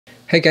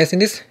Hey guys, in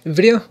this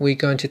video we're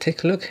going to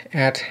take a look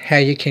at how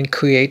you can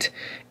create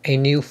a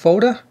new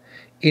folder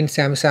in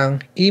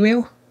Samsung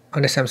email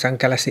on the Samsung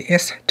Galaxy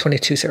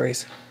S22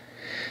 series.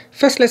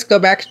 First, let's go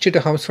back to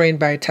the home screen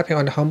by tapping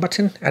on the home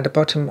button at the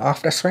bottom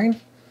of the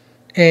screen.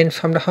 And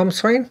from the home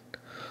screen,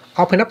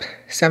 open up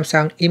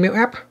Samsung email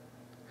app.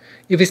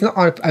 If it's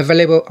not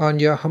available on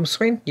your home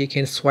screen, you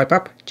can swipe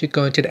up to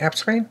go into the app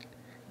screen.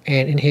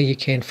 And in here you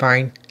can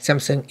find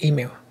Samsung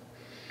email.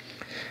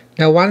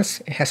 Now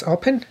once it has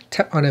opened,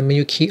 tap on the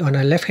menu key on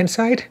the left hand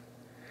side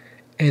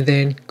and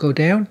then go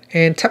down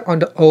and tap on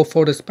the All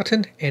Folders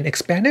button and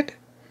expand it.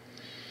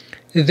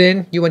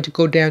 Then you want to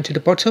go down to the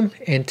bottom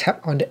and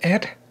tap on the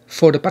Add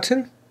Folder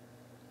button.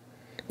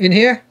 In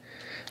here,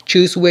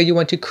 choose where you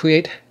want to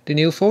create the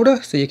new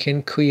folder, so you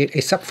can create a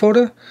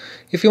subfolder.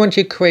 If you want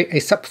to create a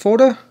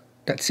subfolder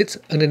that sits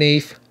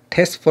underneath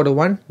Test Folder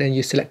 1, then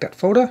you select that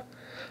folder.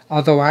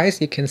 Otherwise,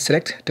 you can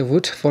select the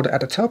root folder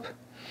at the top.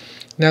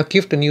 Now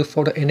give the new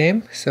folder a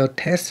name, so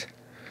test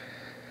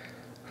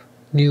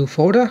new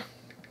folder,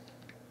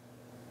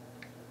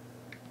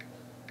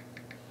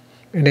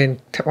 and then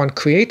tap on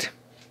create.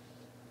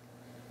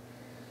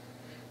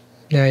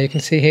 Now you can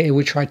see here it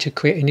will try to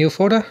create a new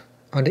folder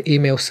on the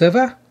email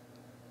server.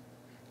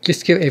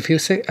 Just give a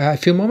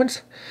few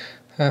moments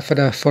for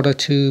the folder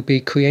to be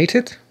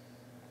created,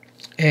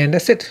 and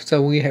that's it.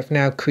 So we have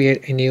now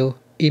created a new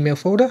email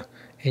folder,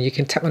 and you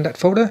can tap on that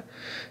folder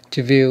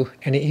to view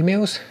any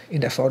emails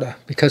in that folder,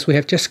 because we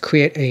have just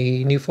created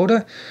a new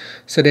folder,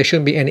 so there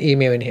shouldn't be any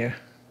email in here.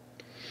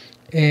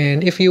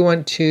 And if you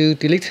want to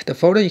delete the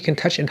folder, you can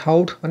touch and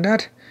hold on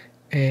that,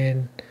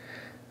 and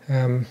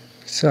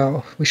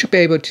so we should be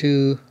able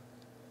to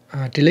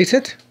delete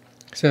it.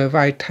 So if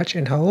I touch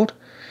and hold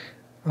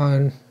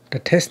on the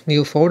test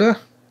new folder,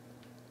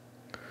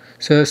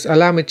 so it's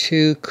allow me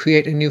to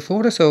create a new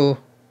folder. So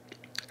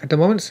at the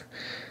moment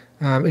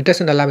it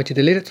doesn't allow me to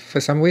delete it for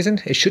some reason.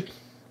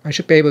 I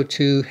should be able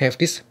to have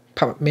this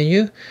pop-up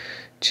menu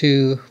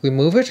to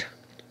remove it.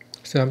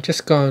 So I'm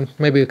just going,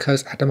 maybe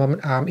because at the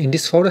moment I'm in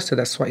this folder, so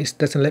that's why it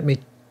doesn't let me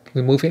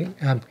remove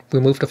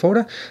the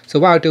folder. So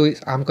what I'll do is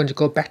I'm going to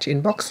go back to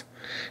inbox,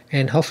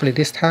 and hopefully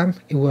this time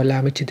it will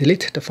allow me to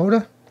delete the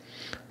folder.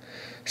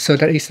 So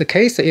that is the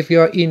case. So if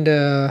you're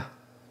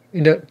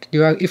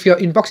if your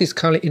inbox is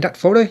currently in that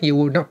folder, you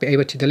will not be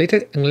able to delete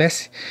it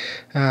unless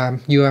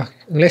you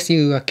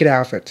get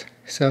out of it.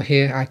 So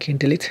here I can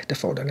delete the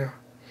folder now.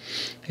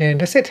 And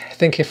that's it.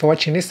 Thank you for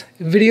watching this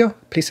video.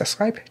 Please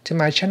subscribe to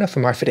my channel for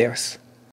more videos.